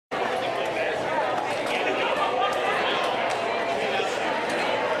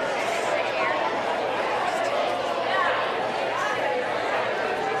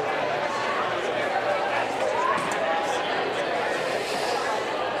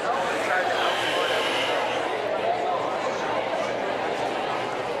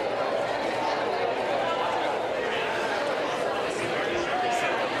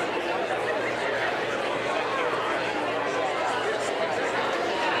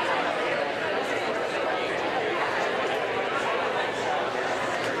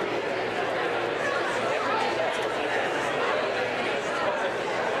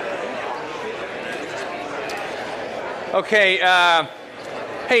Okay,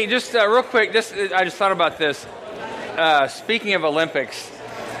 hey, just real quick, I just thought about this. Speaking of Olympics,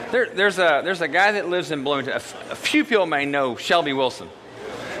 there's a guy that lives in Bloomington. A few people may know Shelby Wilson.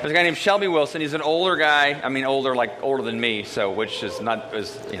 There's a guy named Shelby Wilson. He's an older guy. I mean, older than me, so which is not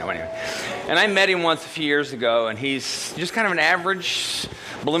anyway. And I met him once a few years ago, and he's just kind of an average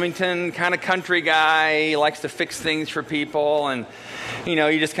Bloomington kind of country guy. He likes to fix things for people, and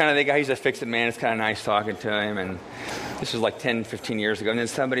you just kind of think he's a fix-it man. It's kind of nice talking to him, and this was like 10, 15 years ago. And then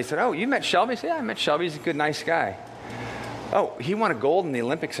somebody said, "Oh, you met Shelby?" I said, "Yeah, I met Shelby. He's a good, nice guy." "Oh, he won a gold in the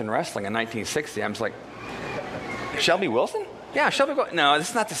Olympics in wrestling in 1960. I was like, "Shelby Wilson?" "Yeah, Shelby Wilson." "No, this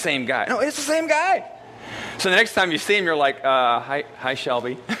is not the same guy." "No, it's the same guy." So the next time you see him, you're like, hi,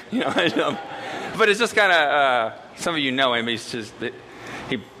 Shelby. But it's just kind of, some of you know him.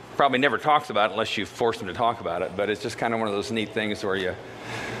 He probably never talks about it unless you force him to talk about it. But it's just kind of one of those neat things where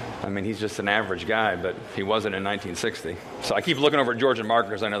he's just an average guy, but he wasn't in 1960. So I keep looking over at George and Mark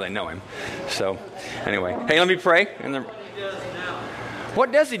because I know they know him. So anyway, hey, let me pray.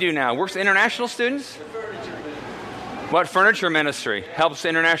 What does he do now? Works with international students? What furniture ministry? Helps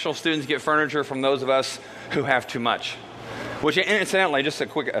international students get furniture from those of us who have too much. Which, incidentally, just a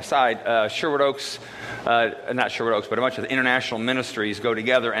quick aside, Sherwood Oaks, not Sherwood Oaks, but a bunch of the international ministries go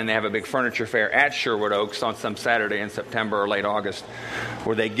together and they have a big furniture fair at Sherwood Oaks on some Saturday in September or late August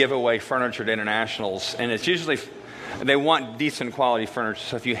where they give away furniture to internationals. And it's usually, they want decent quality furniture.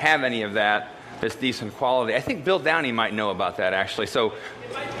 So if you have any of that that's decent quality, I think Bill Downey might know about that actually. So.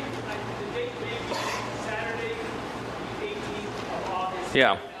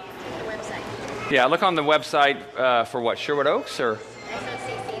 Yeah. Yeah, look on the website for what, Sherwood Oaks or?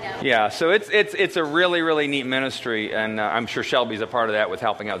 Yeah, so it's a really, really neat ministry, and I'm sure Shelby's a part of that with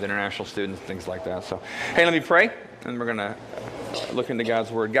helping out the international students and things like that. So, hey, let me pray, and we're going to look into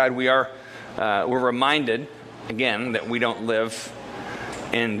God's Word. God, we're reminded, again, that we don't live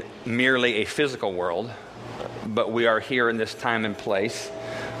in merely a physical world, but we are here in this time and place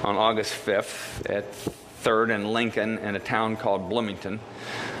on August 5th at 3rd and Lincoln in a town called Bloomington.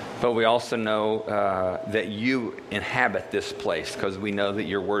 But we also know that you inhabit this place because we know that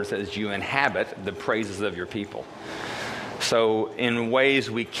your word says you inhabit the praises of your people. So in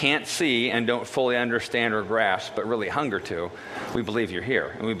ways we can't see and don't fully understand or grasp, but really hunger to, we believe you're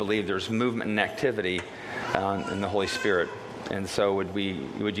here. And we believe there's movement and activity in the Holy Spirit. And so would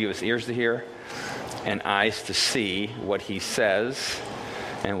you give us ears to hear and eyes to see what he says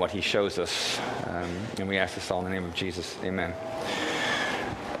and what he shows us. And we ask this all in the name of Jesus. Amen.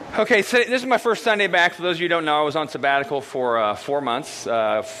 Okay, so this is my first Sunday back. For those of you who don't know, I was on sabbatical for 4 months,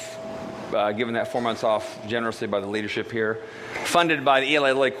 given that 4 months off generously by the leadership here, funded by the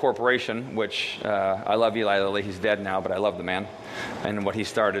Eli Lilly Corporation, which I love Eli Lilly. He's dead now, but I love the man and what he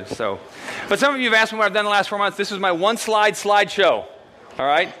started. But some of you have asked me what I've done the last 4 months. This is my one-slide slideshow, all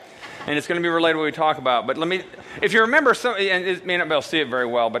right? And it's going to be related to what we talk about. But if you remember, and you may not be able to see it very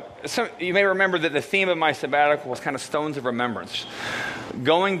well, but you may remember that the theme of my sabbatical was kind of stones of remembrance.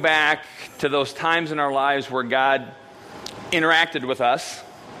 Going back to those times in our lives where God interacted with us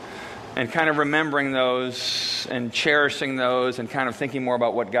and kind of remembering those and cherishing those and kind of thinking more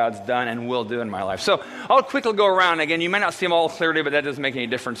about what God's done and will do in my life. So I'll quickly go around. Again, you may not see them all clearly, but that doesn't make any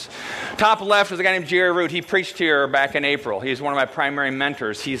difference. Top left is a guy named Jerry Root. He preached here back in April. He's one of my primary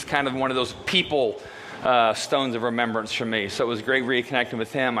mentors. He's kind of one of those people stones of remembrance for me. So it was great reconnecting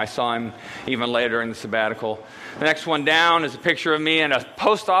with him. I saw him even later in the sabbatical. The next one down is a picture of me in a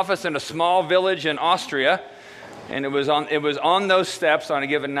post office in a small village in Austria. And it was on those steps on a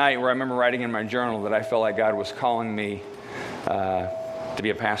given night where I remember writing in my journal that I felt like God was calling me to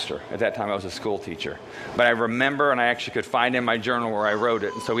be a pastor. At that time, I was a school teacher. But I remember, and I actually could find in my journal where I wrote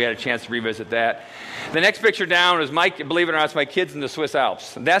it. And so we had a chance to revisit that. The next picture down is, believe it or not, it's my kids in the Swiss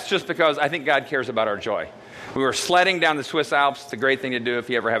Alps. And that's just because I think God cares about our joy. We were sledding down the Swiss Alps. It's a great thing to do if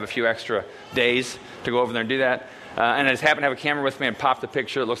you ever have a few extra days to go over there and do that. And I just happened to have a camera with me and popped a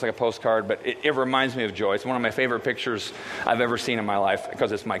picture. It looks like a postcard, but it reminds me of joy. It's one of my favorite pictures I've ever seen in my life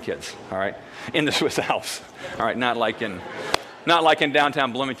because it's my kids, all right, in the Swiss Alps, all right, not like in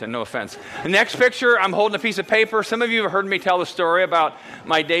downtown Bloomington, no offense. The next picture, I'm holding a piece of paper. Some of you have heard me tell the story about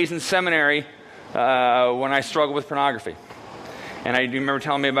my days in seminary when I struggled with pornography. And I remember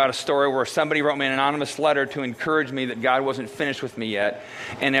telling me about a story where somebody wrote me an anonymous letter to encourage me that God wasn't finished with me yet.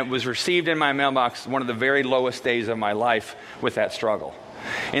 And it was received in my mailbox one of the very lowest days of my life with that struggle.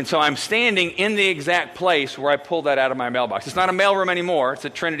 And so I'm standing in the exact place where I pulled that out of my mailbox. It's not a mailroom anymore. It's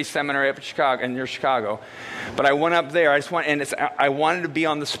at Trinity Seminary up in Chicago, near Chicago. But I went up there. I wanted to be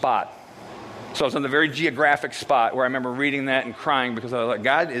on the spot. So I was on the very geographic spot where I remember reading that and crying because I was like,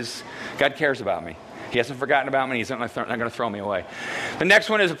 God cares about me. He hasn't forgotten about me. He's not going to throw me away. The next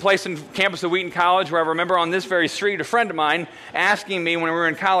one is a place in campus of Wheaton College where I remember on this very street a friend of mine asking me when we were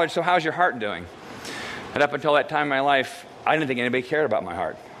in college, so how's your heart doing? And up until that time in my life, I didn't think anybody cared about my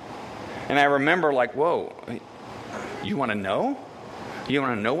heart. And I remember like, whoa, you want to know? You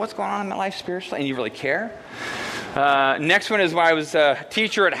want to know what's going on in my life spiritually? And you really care? Next one is when I was a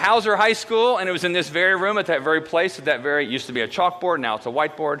teacher at Hauser High School, and it was in this very room at that very place, it used to be a chalkboard, now it's a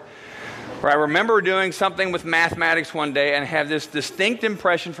whiteboard, where I remember doing something with mathematics one day and have this distinct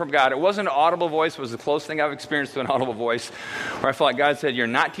impression from God. It wasn't an audible voice, it was the closest thing I've experienced to an audible voice, where I felt like God said, you're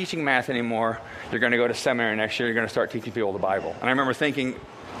not teaching math anymore, you're going to go to seminary next year, you're going to start teaching people the Bible. And I remember thinking,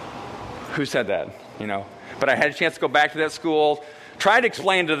 who said that? But I had a chance to go back to that school, tried to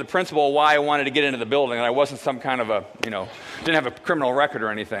explain to the principal why I wanted to get into the building, and I wasn't some kind of didn't have a criminal record or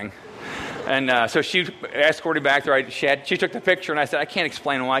anything. And so she escorted me back there. She took the picture, and I said, I can't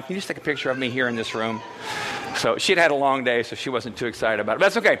explain why. Can you just take a picture of me here in this room? So she'd had a long day, so she wasn't too excited about it.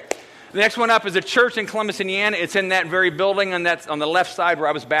 But that's okay. The next one up is a church in Columbus, Indiana. It's in that very building, and that's on the left side where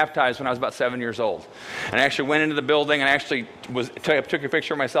I was baptized when I was about 7 years old. And I actually went into the building and actually took a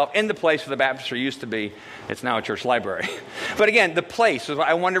picture of myself in the place where the baptistry used to be. It's now a church library. But again, the place,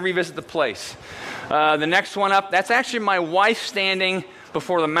 I wanted to revisit the place. The next one up, that's actually my wife standing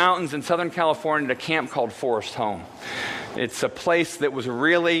before the mountains in Southern California at a camp called Forest Home. It's a place that was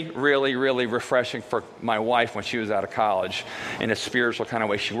really, really, really refreshing for my wife when she was out of college in a spiritual kind of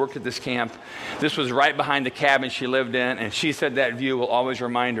way. She worked at this camp. This was right behind the cabin she lived in, and she said that view will always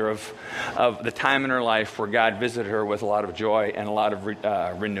remind her of the time in her life where God visited her with a lot of joy and a lot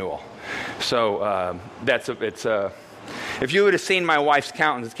of renewal. So if you would have seen my wife's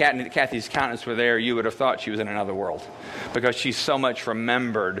countenance, Kathy's countenance were there, you would have thought she was in another world because she so much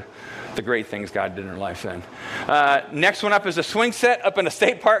remembered the great things God did in her life then. Next one up is a swing set up in a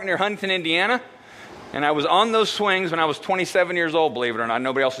state park near Huntington, Indiana. And I was on those swings when I was 27 years old, believe it or not.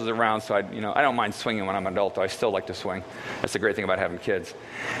 Nobody else was around, so I don't mind swinging when I'm an adult, though. I still like to swing. That's the great thing about having kids.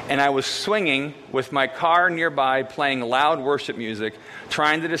 And I was swinging with my car nearby, playing loud worship music,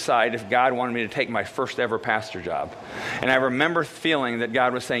 trying to decide if God wanted me to take my first ever pastor job. And I remember feeling that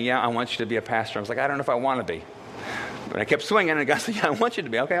God was saying, yeah, I want you to be a pastor. I was like, I don't know if I want to be. But I kept swinging, and God said, yeah, I want you to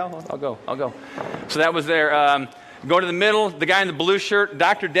be. Okay, I'll go. So that was there. Go to the middle, the guy in the blue shirt,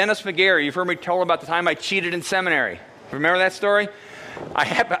 Dr. Dennis McGarry. You've heard me tell about the time I cheated in seminary. Remember that story?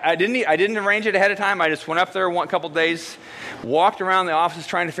 I didn't arrange it ahead of time. I just went up there a couple days, walked around the office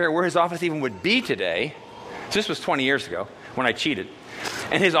trying to figure out where his office even would be today. So this was 20 years ago when I cheated.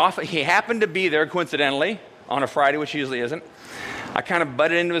 And his office, he happened to be there coincidentally on a Friday, which usually isn't. I kind of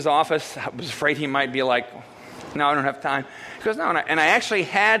butted into his office. I was afraid he might be like, no, I don't have time. He goes, no. And I actually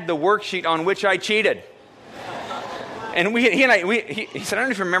had the worksheet on which I cheated. And he said, I don't know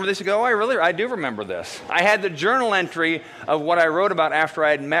if you remember this. I go, I do remember this. I had the journal entry of what I wrote about after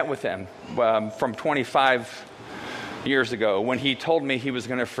I had met with him from 25 years ago when he told me he was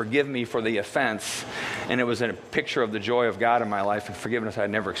going to forgive me for the offense. And it was a picture of the joy of God in my life and forgiveness I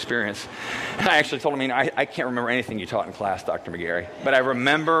had never experienced. And I actually told him, I can't remember anything you taught in class, Dr. McGarry, but I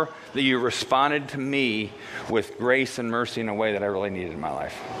remember that you responded to me with grace and mercy in a way that I really needed in my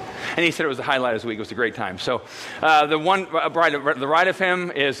life. And he said it was the highlight of his week. It was a great time. So the right of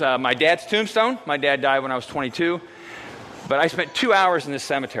him is my dad's tombstone. My dad died when I was 22. But I spent 2 hours in this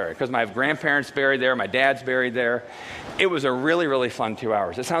cemetery because my grandparents buried there, my dad's buried there. It was a really, really fun 2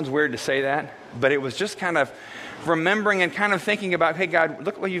 hours. It sounds weird to say that, but it was just kind of remembering and kind of thinking about, hey, God,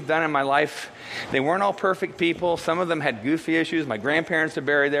 look what you've done in my life. They weren't all perfect people. Some of them had goofy issues. My grandparents are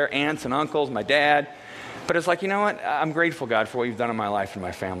buried there, aunts and uncles, my dad. But it's like, you know what? I'm grateful, God, for what you've done in my life and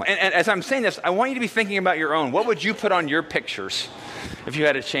my family. And as I'm saying this, I want you to be thinking about your own. What would you put on your pictures if you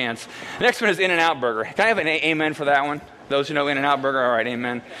had a chance? The next one is In-N-Out Burger. Can I have an amen for that one? Those who know In-N-Out Burger, all right,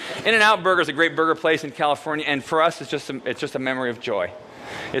 amen. In-N-Out Burger is a great burger place in California, and for us, it's just a memory of joy.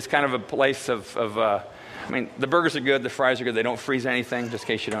 It's kind of a place of the burgers are good, the fries are good, they don't freeze anything, just in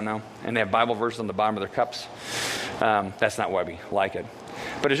case you don't know, and they have Bible verses on the bottom of their cups. That's not why we like it.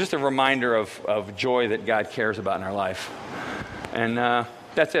 But it's just a reminder of joy that God cares about in our life. And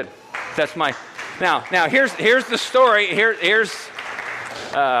that's it. That's my... Now here's the story. Here's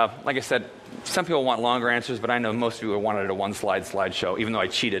like I said, some people want longer answers, but I know most of you wanted a slideshow, even though I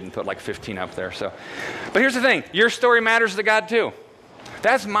cheated and put like 15 up there. So, but here's the thing. Your story matters to God too.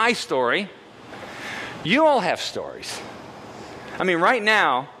 That's my story. You all have stories. I mean, right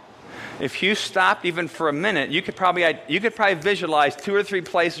now, if you stopped even for a minute, you could probably visualize 2 or 3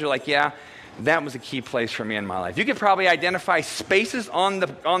 places you're like, yeah, that was a key place for me in my life. You could probably identify spaces on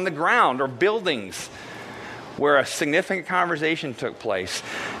the ground or buildings where a significant conversation took place.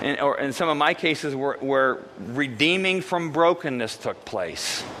 Or in some of my cases, where redeeming from brokenness took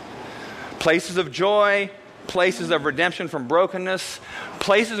place. Places of joy, places of redemption from brokenness,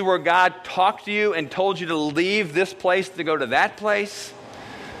 places where God talked to you and told you to leave this place to go to that place.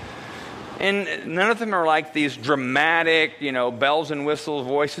 And none of them are like these dramatic, bells and whistles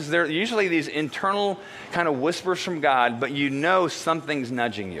voices. They're usually these internal kind of whispers from God, but something's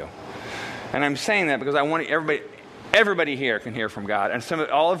nudging you. And I'm saying that because I want everybody here can hear from God, and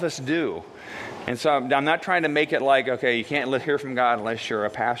all of us do. And so I'm not trying to make it like, okay, you can't hear from God unless you're a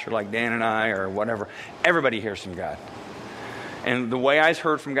pastor like Dan and I or whatever. Everybody hears from God. And the way I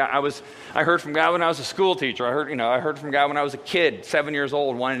heard from God, I heard from God when I was a school teacher. I heard from God when I was a kid, 7 years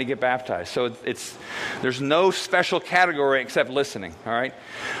old, wanting to get baptized. So there's no special category except listening, all right?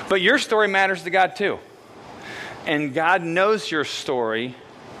 But your story matters to God too. And God knows your story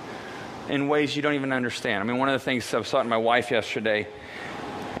in ways you don't even understand. I mean, one of the things I was talking to my wife yesterday,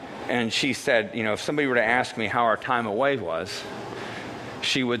 and she said, if somebody were to ask me how our time away was,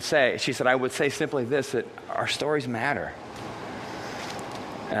 she said, I would say simply this, that our stories matter.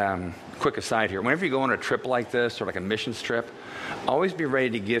 Quick aside here, whenever you go on a trip like this or like a missions trip, always be ready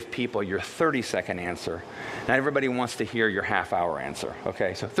to give people your 30-second answer. Not everybody wants to hear your half-hour answer,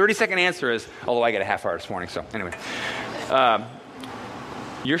 okay? So 30-second answer is, although I get a half hour this morning, so anyway.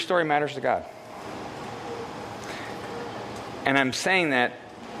 Your story matters to God. And I'm saying that,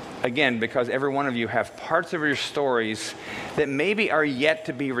 again, because every one of you have parts of your stories that maybe are yet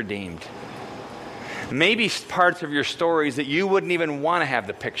to be redeemed. Maybe parts of your stories that you wouldn't even want to have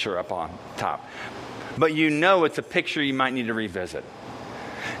the picture up on top. But it's a picture you might need to revisit.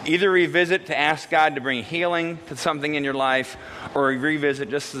 Either revisit to ask God to bring healing to something in your life, or revisit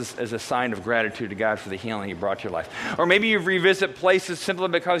just as a sign of gratitude to God for the healing He brought to your life. Or maybe you revisit places simply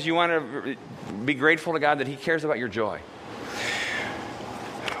because you want to be grateful to God that He cares about your joy.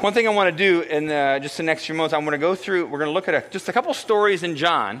 One thing I want to do in just the next few moments, we're going to look at just a couple stories in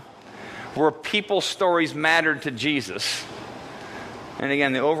John where people's stories mattered to Jesus. And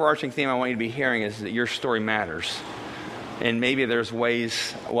again, the overarching theme I want you to be hearing is that your story matters. And maybe there's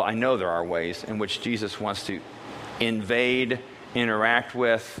ways, I know there are ways in which Jesus wants to invade, interact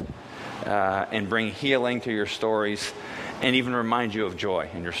with, and bring healing to your stories, and even remind you of joy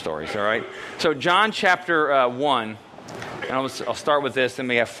in your stories, all right? So John chapter 1, and I'll start with this, and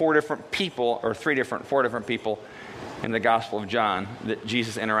we have four different people in the Gospel of John that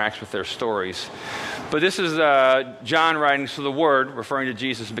Jesus interacts with their stories. But this is John writing, so the Word, referring to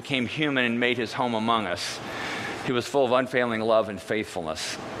Jesus, became human and made His home among us. He was full of unfailing love and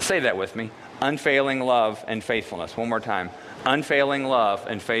faithfulness. Say that with me. Unfailing love and faithfulness. One more time. Unfailing love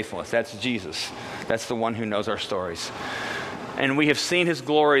and faithfulness. That's Jesus. That's the one who knows our stories. And we have seen His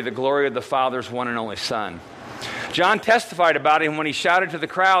glory, the glory of the Father's one and only Son. John testified about Him when he shouted to the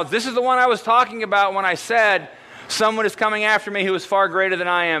crowds, "This is the one I was talking about when I said, 'Someone is coming after me who is far greater than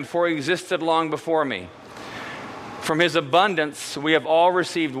I am, for He existed long before me.' From His abundance, we have all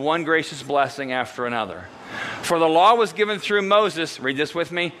received one gracious blessing after another. For the law was given through Moses," read this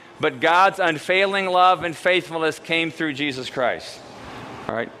with me, "but God's unfailing love and faithfulness came through Jesus Christ."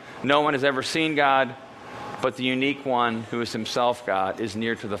 All right? No one has ever seen God, but the unique one who is Himself God is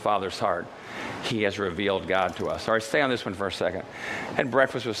near to the Father's heart. He has revealed God to us. All right, stay on this one for a second. I had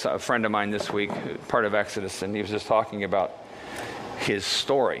breakfast with a friend of mine this week, part of Exodus, and he was just talking about his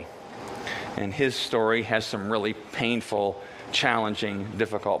story. And his story has some really painful, challenging,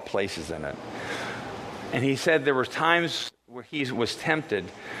 difficult places in it. And he said there were times where he was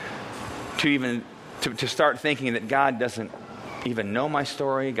tempted to start thinking that God doesn't even know my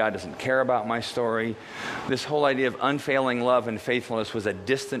story, God doesn't care about my story. This whole idea of unfailing love and faithfulness was a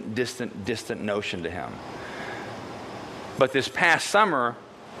distant notion to him. But this past summer,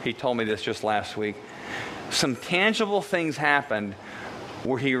 he told me this just last week, some tangible things happened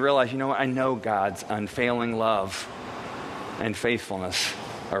where he realized, I know God's unfailing love and faithfulness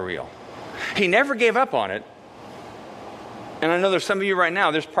are real. He never gave up on it. And I know there's some of you right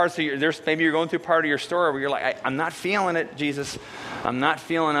now, maybe you're going through part of your story where you're like, I'm not feeling it, Jesus. I'm not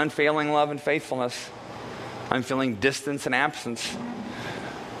feeling unfailing love and faithfulness. I'm feeling distance and absence.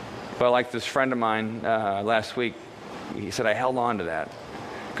 But like this friend of mine last week, he said, I held on to that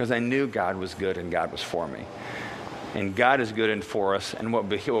because I knew God was good and God was for me. And God is good and for us. And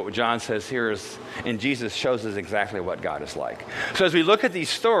what John says here is, and Jesus shows us exactly what God is like. So as we look at these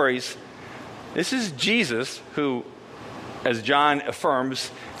stories, this is Jesus who, as John affirms,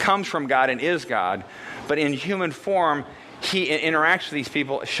 comes from God and is God, but in human form, He interacts with these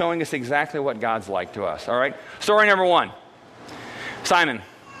people, showing us exactly what God's like to us, all right? Story number one, Simon.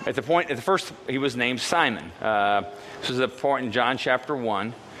 At the first, he was named Simon. This is a point in John chapter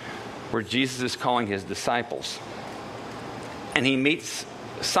 1 where Jesus is calling his disciples. And he meets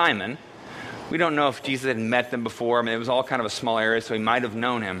Simon. We don't know if Jesus had met them before. I mean, it was all kind of a small area, so he might have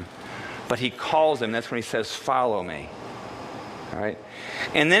known him. But he calls him. That's when he says, follow me. All right?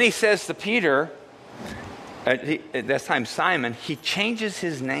 And then he says to Peter, at that time Simon, he changes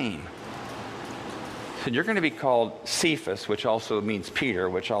his name. He said, you're going to be called Cephas, which also means Peter,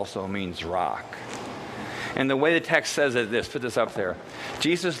 which also means rock. And the way the text says it, put this up there.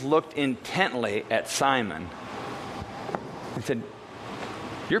 Jesus looked intently at Simon and said,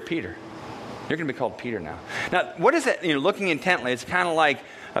 you're Peter. You're going to be called Peter now. Now, what is that? Looking intently, it's kind of like,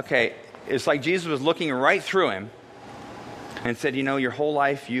 okay, it's like Jesus was looking right through him and said, your whole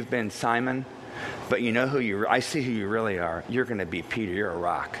life you've been Simon, but I see who you really are. You're going to be Peter. You're a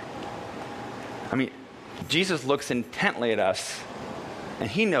rock. I mean, Jesus looks intently at us, and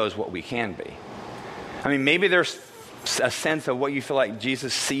he knows what we can be. I mean, maybe there's a sense of what you feel like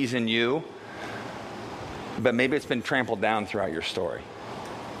Jesus sees in you, but maybe it's been trampled down throughout your story.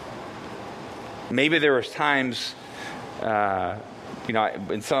 Maybe there was times,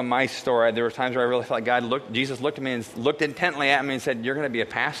 in some of my story, there were times where I really felt like Jesus looked at me and looked intently at me and said, you're going to be a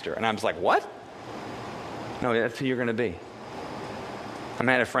pastor. And I was like, what? No, that's who you're going to be. I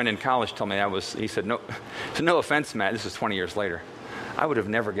had a friend in college tell me he said, no offense, Matt, this is 20 years later. I would have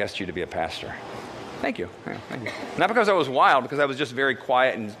never guessed you to be a pastor. Thank you. Yeah, thank you. Not because I was wild, because I was just very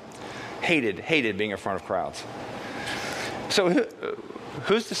quiet and hated being in front of crowds. So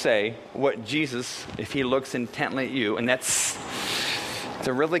who's to say what Jesus, if he looks intently at you, and it's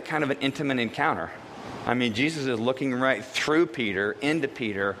a really kind of an intimate encounter. I mean, Jesus is looking right through Peter, into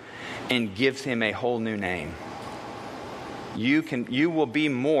Peter, and gives him a whole new name. You will be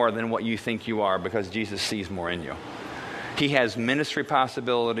more than what you think you are because Jesus sees more in you. He has ministry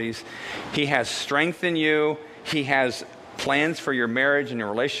possibilities. He has strength in you. He has plans for your marriage and your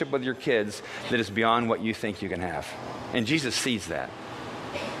relationship with your kids that is beyond what you think you can have. And Jesus sees that.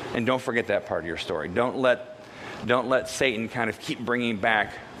 And don't forget that part of your story. Don't let Satan kind of keep bringing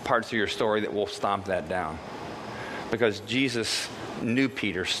back parts of your story that will stomp that down. Because Jesus knew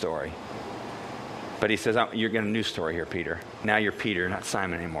Peter's story. But he says, you're getting a new story here, Peter. Now you're Peter, not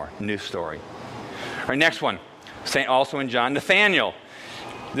Simon anymore. New story. All right, next one. Also in John, Nathanael.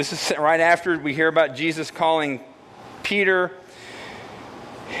 This is right after we hear about Jesus calling Peter.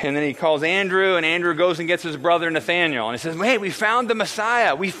 And then he calls Andrew, and Andrew goes and gets his brother Nathanael. And he says, hey, we found the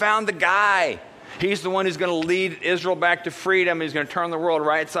Messiah. We found the guy. He's the one who's going to lead Israel back to freedom. He's going to turn the world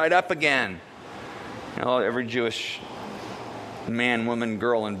right side up again. Every Jewish man, woman,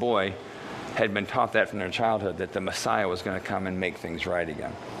 girl, and boy had been taught that from their childhood, that the Messiah was going to come and make things right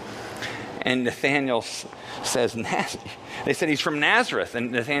again. And Nathanael says, they said he's from Nazareth.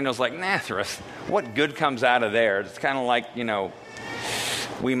 And Nathanael's like, Nazareth? What good comes out of there? It's kind of like,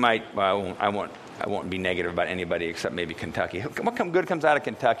 we might, I won't be negative about anybody except maybe Kentucky. What good comes out of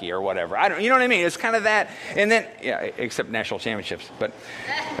Kentucky or whatever? You know what I mean? It's kind of that. And then, except national championships. But,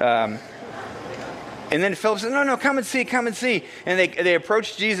 and then Philip says, no, come and see. And they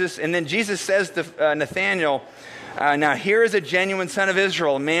approach Jesus, and then Jesus says to Nathanael, now here is a genuine son of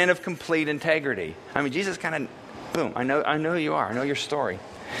Israel, a man of complete integrity. I mean, Jesus kind of, boom, I know who you are. I know your story.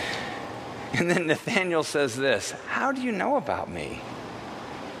 And then Nathanael says this, how do you know about me?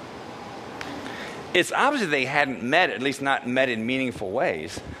 It's obvious they hadn't met, at least not met in meaningful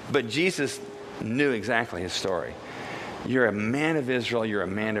ways, but Jesus knew exactly his story. You're a man of Israel, you're a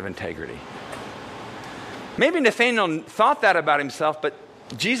man of integrity. Maybe Nathanael thought that about himself, but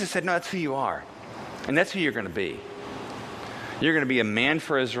Jesus said, no, that's who you are. And that's who you're going to be. You're going to be a man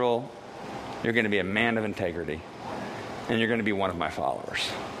for Israel. You're going to be a man of integrity. And you're going to be one of my followers.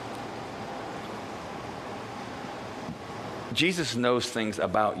 Jesus knows things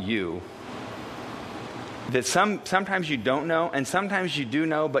about you that sometimes you don't know, and sometimes you do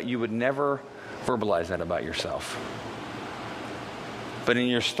know, but you would never verbalize that about yourself. But in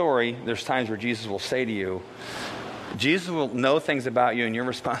your story, there's times where Jesus will say to you, Jesus will know things about you, and your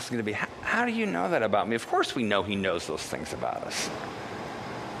response is going to be, how do you know that about me? Of course we know he knows those things about us.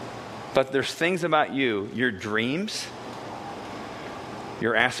 But there's things about you, your dreams,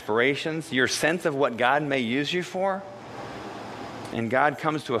 your aspirations, your sense of what God may use you for, and God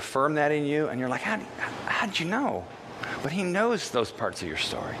comes to affirm that in you, and you're like, how'd you know? But he knows those parts of your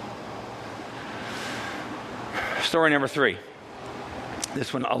story. Story number 3.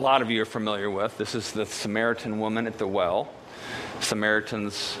 This one a lot of you are familiar with. This is the Samaritan woman at the well.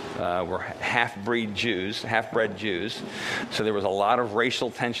 Samaritans were half-bred Jews, so there was a lot of racial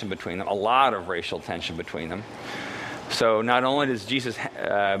tension between them, So not only does Jesus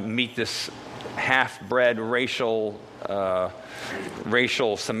meet this half-bred racial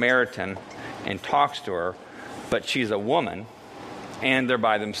Samaritan and talks to her, but she's a woman, and they're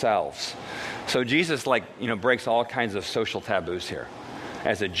by themselves. So Jesus, breaks all kinds of social taboos here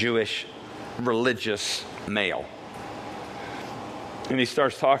as a Jewish religious male. And he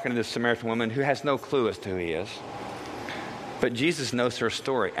starts talking to this Samaritan woman who has no clue as to who he is. But Jesus knows her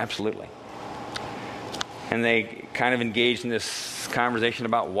story, absolutely. And they kind of engage in this conversation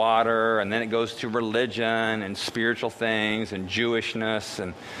about water, and then it goes to religion and spiritual things and Jewishness,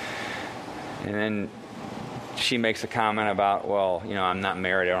 and then she makes a comment about, well, I'm not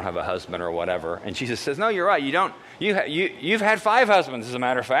married, I don't have a husband or whatever. And Jesus says, no, you're right, you don't. You've had 5 husbands, as a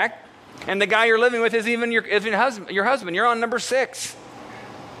matter of fact, and the guy you're living with is even your husband. You're on number 6.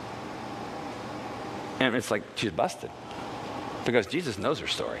 And it's like she's busted because Jesus knows her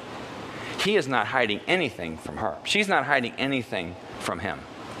story. He is not hiding anything from her. She's not hiding anything from him.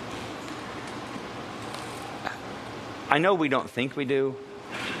 I know we don't think we do,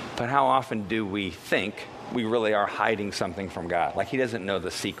 but how often do we think we really are hiding something from God? Like he doesn't know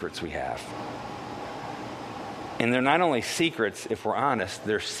the secrets we have. And they're not only secrets, if we're honest,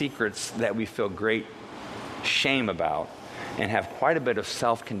 they're secrets that we feel great shame about and have quite a bit of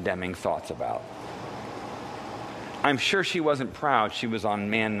self-condemning thoughts about. I'm sure she wasn't proud she was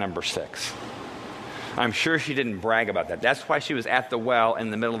on man number 6. I'm sure she didn't brag about that. That's why she was at the well in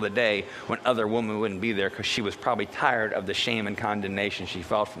the middle of the day when other women wouldn't be there, because she was probably tired of the shame and condemnation she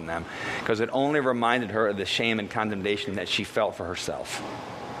felt from them, because it only reminded her of the shame and condemnation that she felt for herself.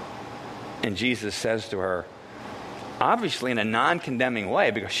 And Jesus says to her, obviously in a non-condemning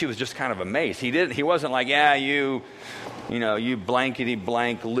way, because she was just kind of amazed. He wasn't like, yeah, you blankety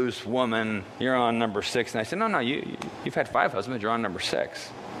blank loose woman, you're on number 6. And I said, no, you've had 5 husbands, you're on number 6.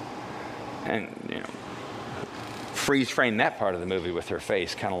 And freeze frame that part of the movie with her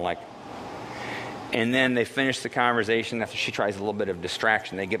face, kind of like. And then they finish the conversation. After she tries a little bit of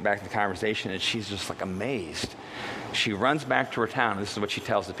distraction, they get back to the conversation, and she's just like amazed. She runs back to her town, and this is what she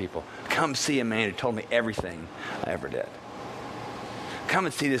tells the people: come see a man who told me everything I ever did. Come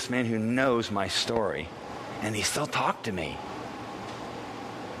and see this man who knows my story, and he still talked to me.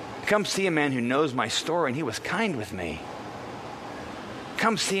 Come see a man who knows my story, and he was kind with me.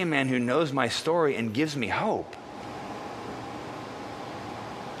 Come see a man who knows my story and gives me hope.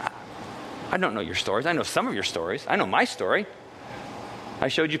 I don't know your stories. I know some of your stories. I know my story. I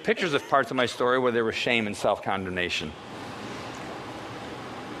showed you pictures of parts of my story where there was shame and self-condemnation.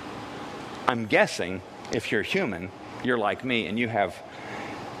 I'm guessing if you're human, you're like me, and you have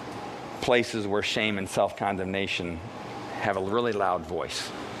places where shame and self-condemnation have a really loud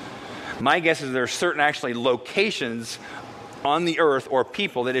voice. My guess is there are certain actually locations on the earth or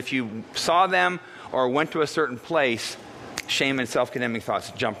people that if you saw them or went to a certain place, shame and self-condemning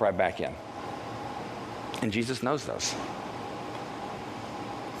thoughts jump right back in. And Jesus knows those.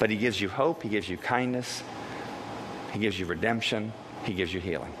 But he gives you hope, he gives you kindness, he gives you redemption, he gives you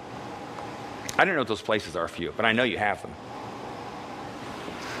healing. I don't know what those places are for you, but I know you have them.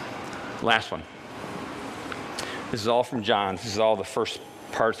 Last one. This is all from John. This is all the first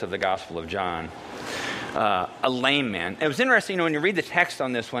parts of the Gospel of John. A lame man. It was interesting, when you read the text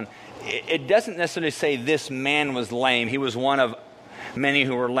on this one, it doesn't necessarily say this man was lame. He was one of many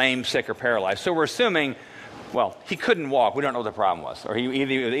who were lame, sick, or paralyzed. So we're assuming, well, he couldn't walk. We don't know what the problem was. Or he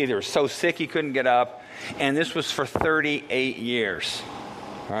either was so sick he couldn't get up. And this was for 38 years.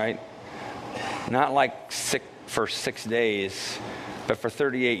 All right? Not like sick for 6 days, but for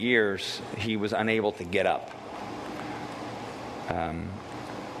 38 years, he was unable to get up.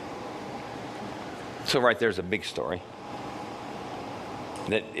 So right there's a big story.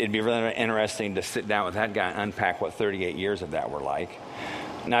 That it'd be really interesting to sit down with that guy and unpack what 38 years of that were like.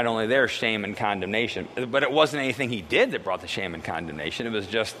 Not only their shame and condemnation, but it wasn't anything he did that brought the shame and condemnation. It was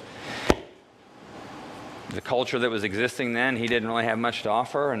just the culture that was existing then. He didn't really have much to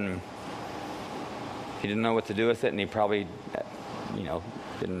offer, and he didn't know what to do with it, and he probably,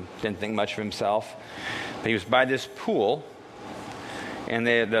 didn't think much of himself. But he was by this pool. And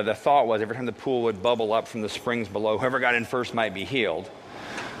the thought was every time the pool would bubble up from the springs below, whoever got in first might be healed.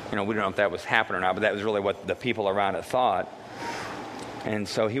 We don't know if that was happening or not, but that was really what the people around it thought. And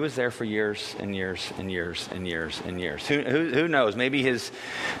so he was there for years and years and years and years and years. Who knows? Maybe his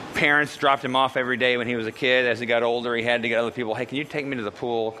parents dropped him off every day when he was a kid. As he got older, he had to get other people, hey, can you take me to the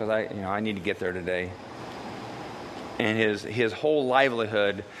pool? Because I need to get there today. And his whole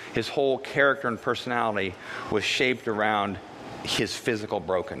livelihood, his whole character and personality was shaped around his physical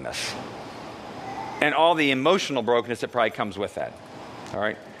brokenness and all the emotional brokenness that probably comes with that. All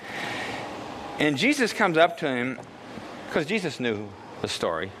right. And Jesus comes up to him Because Jesus knew the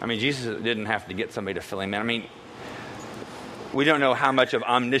story. I mean, Jesus didn't have to get somebody to fill him in. I mean, we don't know how much of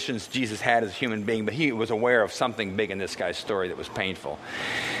omniscience Jesus had as a human being, but he was aware of something big in this guy's story that was painful.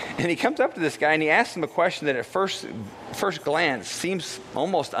 And he comes up to this guy and he asks him a question that at first glance seems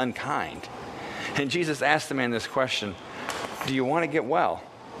almost unkind. And Jesus asked the man this question, do you want to get well?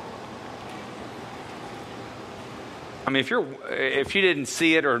 I mean, if you didn't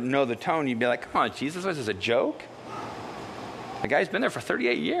see it or know the tone, you'd be like, come on, Jesus, was this a joke? The guy's been there for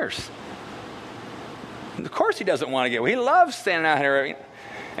 38 years. And of course he doesn't want to get well. He loves standing out here.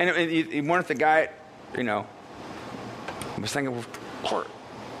 And he wondered if the guy, was thinking,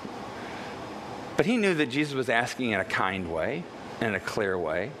 but he knew that Jesus was asking in a kind way, in a clear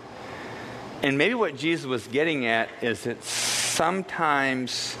way. And maybe what Jesus was getting at is that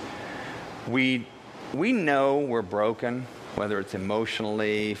sometimes we know we're broken, whether it's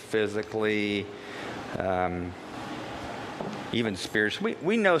emotionally, physically, even spiritually.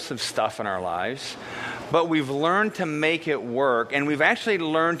 We know some stuff in our lives, but we've learned to make it work, and we've actually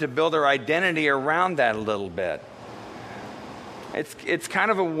learned to build our identity around that a little bit. It's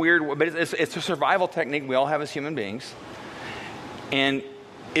kind of a weird, but it's a survival technique we all have as human beings. And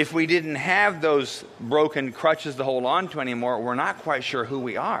if we didn't have those broken crutches to hold on to anymore, we're not quite sure who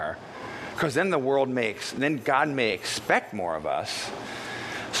we are. Because then then God may expect more of us.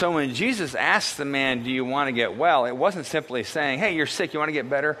 So when Jesus asked the man, do you want to get well? It wasn't simply saying, hey, you're sick, you want to get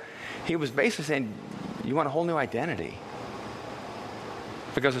better? He was basically saying, you want a whole new identity.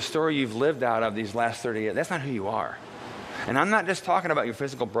 Because the story you've lived out of these last 30 years, that's not who you are. And I'm not just talking about your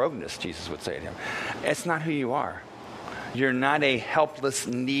physical brokenness, Jesus would say to him. It's not who you are. You're not a helpless,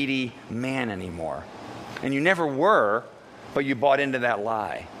 needy man anymore. And you never were, but you bought into that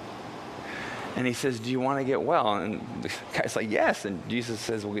lie. And he says, do you want to get well? And the guy's like, yes. And Jesus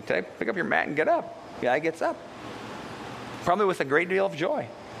says, well, pick up your mat and get up. The guy gets up. Probably with a great deal of joy.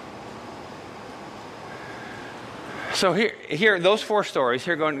 So here, those 4 stories,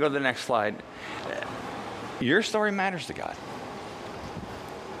 go to the next slide. Your story matters to God.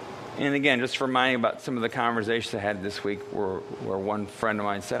 And again, just reminding about some of the conversations I had this week where one friend of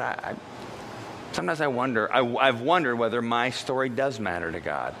mine said, sometimes I've wondered whether my story does matter to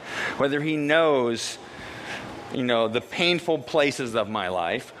God. Whether he knows, the painful places of my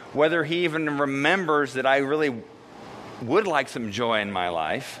life. Whether he even remembers that I really would like some joy in my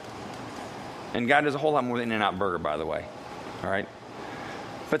life. And God does a whole lot more than In-N-Out Burger, by the way. All right?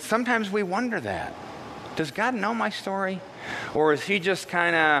 But sometimes we wonder that. Does God know my story? Or is he just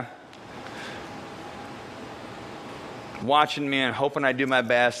kind of watching me and hoping I do my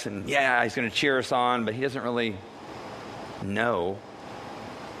best, and he's going to cheer us on, but he doesn't really know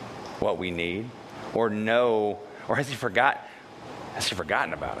what we need, or has he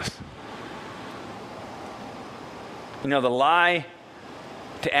forgotten about us? The lie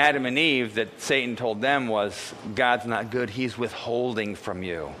to Adam and Eve that Satan told them was, God's not good, he's withholding from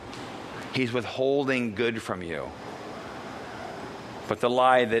you. He's withholding good from you. But the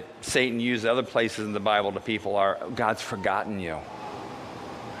lie that Satan used other places in the Bible to people are, God's forgotten you.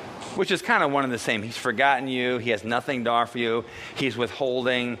 Which is kind of one and the same. He's forgotten you. He has nothing to offer you. He's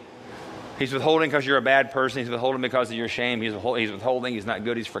withholding. He's withholding because you're a bad person. He's withholding because of your shame. He's withholding. He's not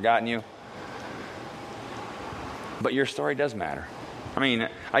good. He's forgotten you. But your story does matter. I mean,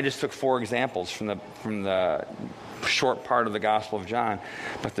 I just took 4 examples from the short part of the Gospel of John,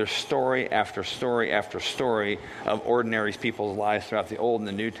 but there's story after story after story of ordinary people's lives throughout the Old and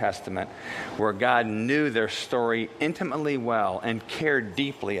the New Testament where God knew their story intimately well and cared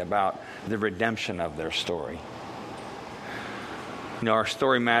deeply about the redemption of their story. Our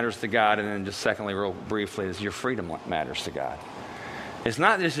story matters to God, and then just secondly, real briefly, is your freedom matters to God. It's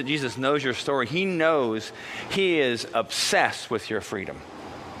not just that Jesus knows your story. He knows he is obsessed with your freedom.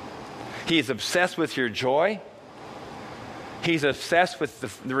 He is obsessed with your joy. He's obsessed with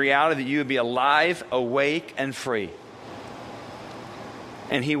the reality that you would be alive, awake, and free.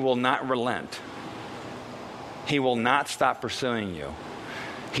 And he will not relent. He will not stop pursuing you.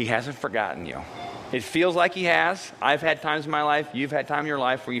 He hasn't forgotten you. It feels like he has. I've had times in my life, you've had time in your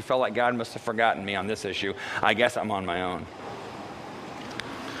life where you felt like God must have forgotten me on this issue. I guess I'm on my own.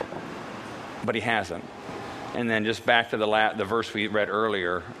 But he hasn't. And then just back to the verse we read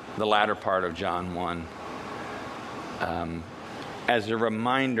earlier, the latter part of John 1. As a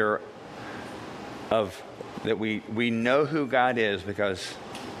reminder of that we know who God is because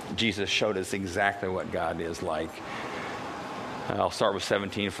Jesus showed us exactly what God is like. I'll start with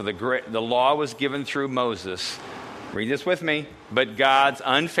 17. For the law was given through Moses. Read this with me. But God's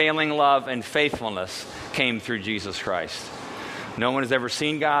unfailing love and faithfulness came through Jesus Christ. No one has ever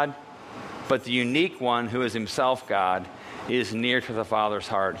seen God, but the unique one who is himself God is near to the Father's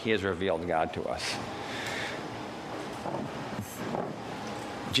heart. He has revealed God to us.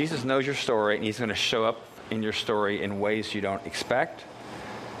 Jesus knows your story, and he's going to show up in your story in ways you don't expect.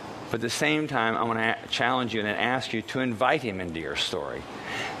 But at the same time, I want to challenge you and then ask you to invite him into your story.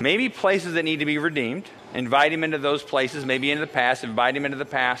 Maybe places that need to be redeemed. Invite him into those places, maybe into the past. Invite him into the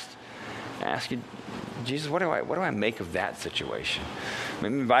past. Ask you, Jesus, what do I make of that situation?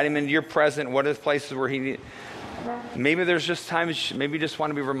 Maybe invite him into your present. What are the places where he maybe there's just times, maybe you just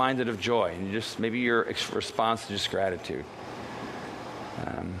want to be reminded of joy, and maybe your response is just gratitude.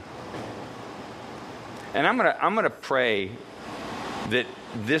 And I'm gonna pray that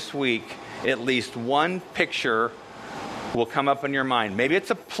this week at least one picture will come up in your mind. Maybe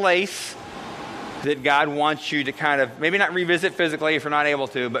it's a place that God wants you to kind of, maybe not revisit physically if you're not able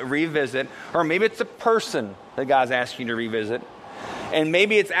to, but revisit. Or maybe it's a person that God's asking you to revisit. And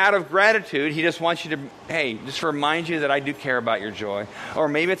maybe it's out of gratitude. He just wants you to, hey, just remind you that I do care about your joy. Or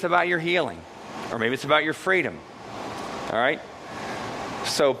maybe it's about your healing. Or maybe it's about your freedom. All right?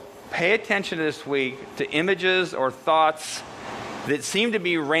 So pay attention this week to images or thoughts that seem to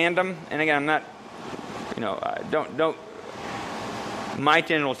be random. And again, I'm not, don't. My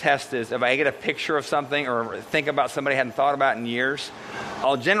general test is if I get a picture of something or think about somebody I hadn't thought about in years,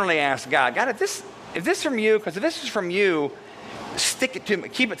 I'll generally ask God, if this is from you, because if this is from you, stick it to me,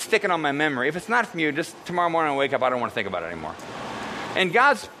 keep it sticking on my memory. If it's not from you, just tomorrow morning I wake up, I don't want to think about it anymore. And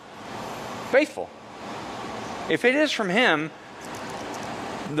God's faithful. If it is from him,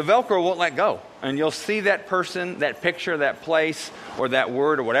 the Velcro won't let go. And you'll see that person, that picture, that place, or that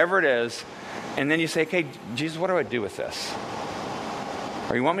word, or whatever it is, and then you say, okay, Jesus, what do I do with this?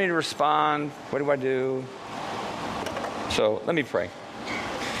 Or you want me to respond? What do I do? So let me pray.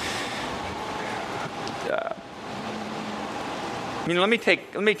 Let me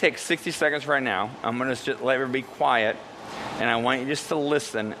take 60 seconds right now. I'm going to just let everybody be quiet, and I want you just to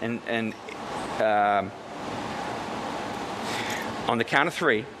listen. And on the count of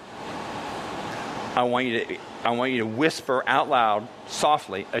 3, I want you to whisper out loud,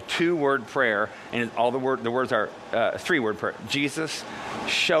 softly, a 2-word prayer, and the words are a 3-word prayer. Jesus,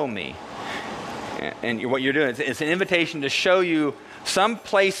 show me. And what you're doing, it's an invitation to show you some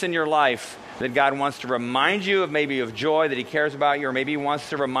place in your life that God wants to remind you of, maybe of joy, that he cares about you, or maybe he wants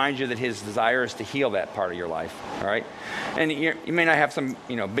to remind you that his desire is to heal that part of your life. All right? And you may not have some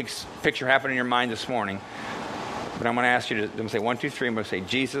big picture happen in your mind this morning, but I'm going to ask you to say 1, 2, 3. I'm going to say,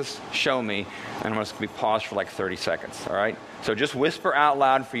 Jesus, show me. And I'm going to be paused for like 30 seconds. All right? So just whisper out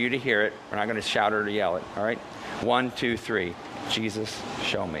loud for you to hear it. We're not going to shout it or yell it. All right? 1, 2, 3. Jesus,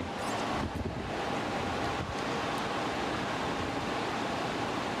 show me.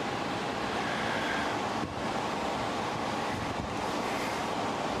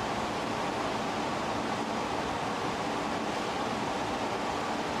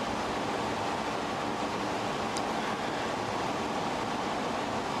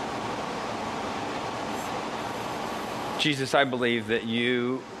 Jesus, I believe that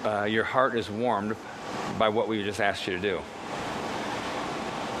your heart is warmed by what we just asked you to do.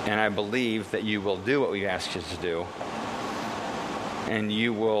 And I believe that you will do what we asked you to do. And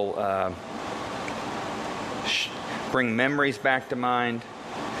you will bring memories back to mind.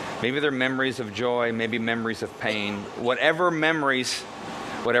 Maybe they're memories of joy, maybe memories of pain. Whatever memories,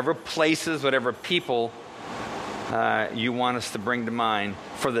 whatever places, whatever people you want us to bring to mind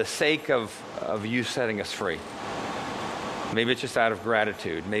for the sake of you setting us free. Maybe it's just out of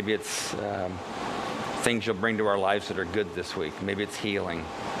gratitude. Maybe it's things you'll bring to our lives that are good this week. Maybe it's healing.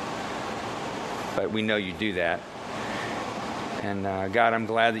 But we know you do that. And God, I'm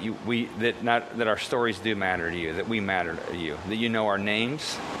glad that our stories do matter to you, that we matter to you, that you know our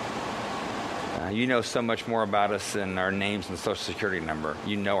names. You know so much more about us than our names and social security number.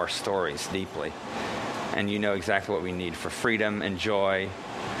 You know our stories deeply. And you know exactly what we need for freedom and joy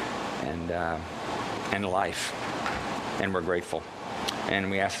and life. And we're grateful.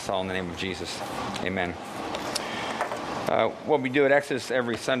 And we ask this all in the name of Jesus. Amen. What we do at Exodus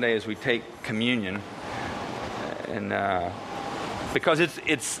every Sunday is we take communion. And because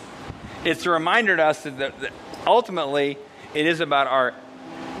it's a reminder to us that ultimately it is about our,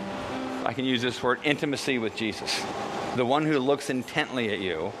 I can use this word, intimacy with Jesus. The one who looks intently at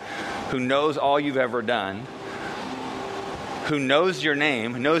you, who knows all you've ever done, who knows your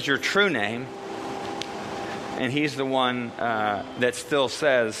name, who knows your true name, and he's the one that still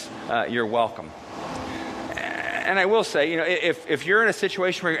says, you're welcome. And I will say, if you're in a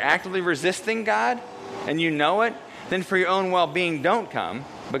situation where you're actively resisting God and you know it, then for your own well-being, don't come,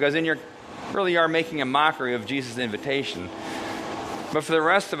 because then you really are making a mockery of Jesus' invitation. But for the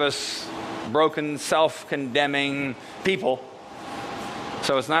rest of us, broken, self-condemning people.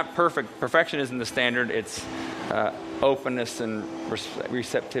 So it's not perfect. Perfection isn't the standard. It's openness and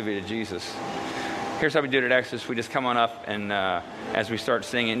receptivity to Jesus. Here's how we do it at Exodus. We just come on up, and as we start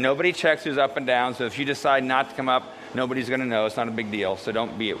singing, nobody checks who's up and down. So if you decide not to come up, nobody's going to know. It's not a big deal. So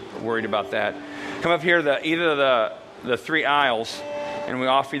don't be worried about that. Come up here, either the three aisles, and we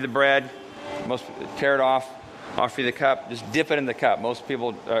offer you the bread. Most tear it off. Offer you the cup. Just dip it in the cup. Most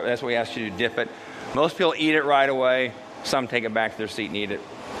people, that's what we ask you to dip it. Most people eat it right away. Some take it back to their seat and eat it.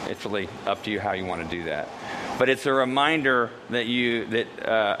 It's really up to you how you want to do that. But it's a reminder that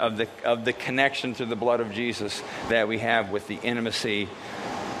of the connection through the blood of Jesus that we have with the intimacy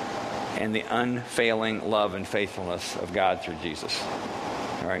and the unfailing love and faithfulness of God through Jesus.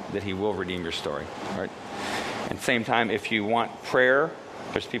 All right, that He will redeem your story. All right. At the same time, if you want prayer,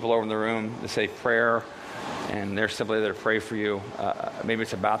 there's people over in the room that say prayer, and they're simply there to pray for you. Maybe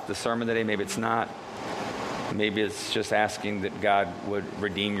it's about the sermon today. Maybe it's not. Maybe it's just asking that God would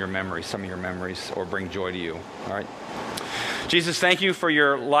redeem your memories, some of your memories, or bring joy to you. All right. Jesus, thank you for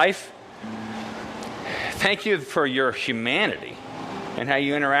your life. Thank you for your humanity and how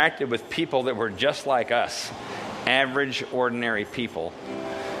you interacted with people that were just like us, average, ordinary people.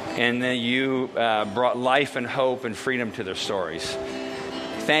 And then you brought life and hope and freedom to their stories.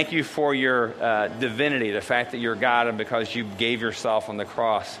 Thank you for your divinity, the fact that you're God, and because you gave yourself on the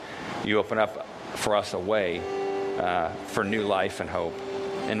cross, you open up for us a way for new life and hope.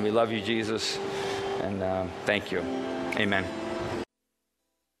 And we love you, Jesus, and thank you. Amen.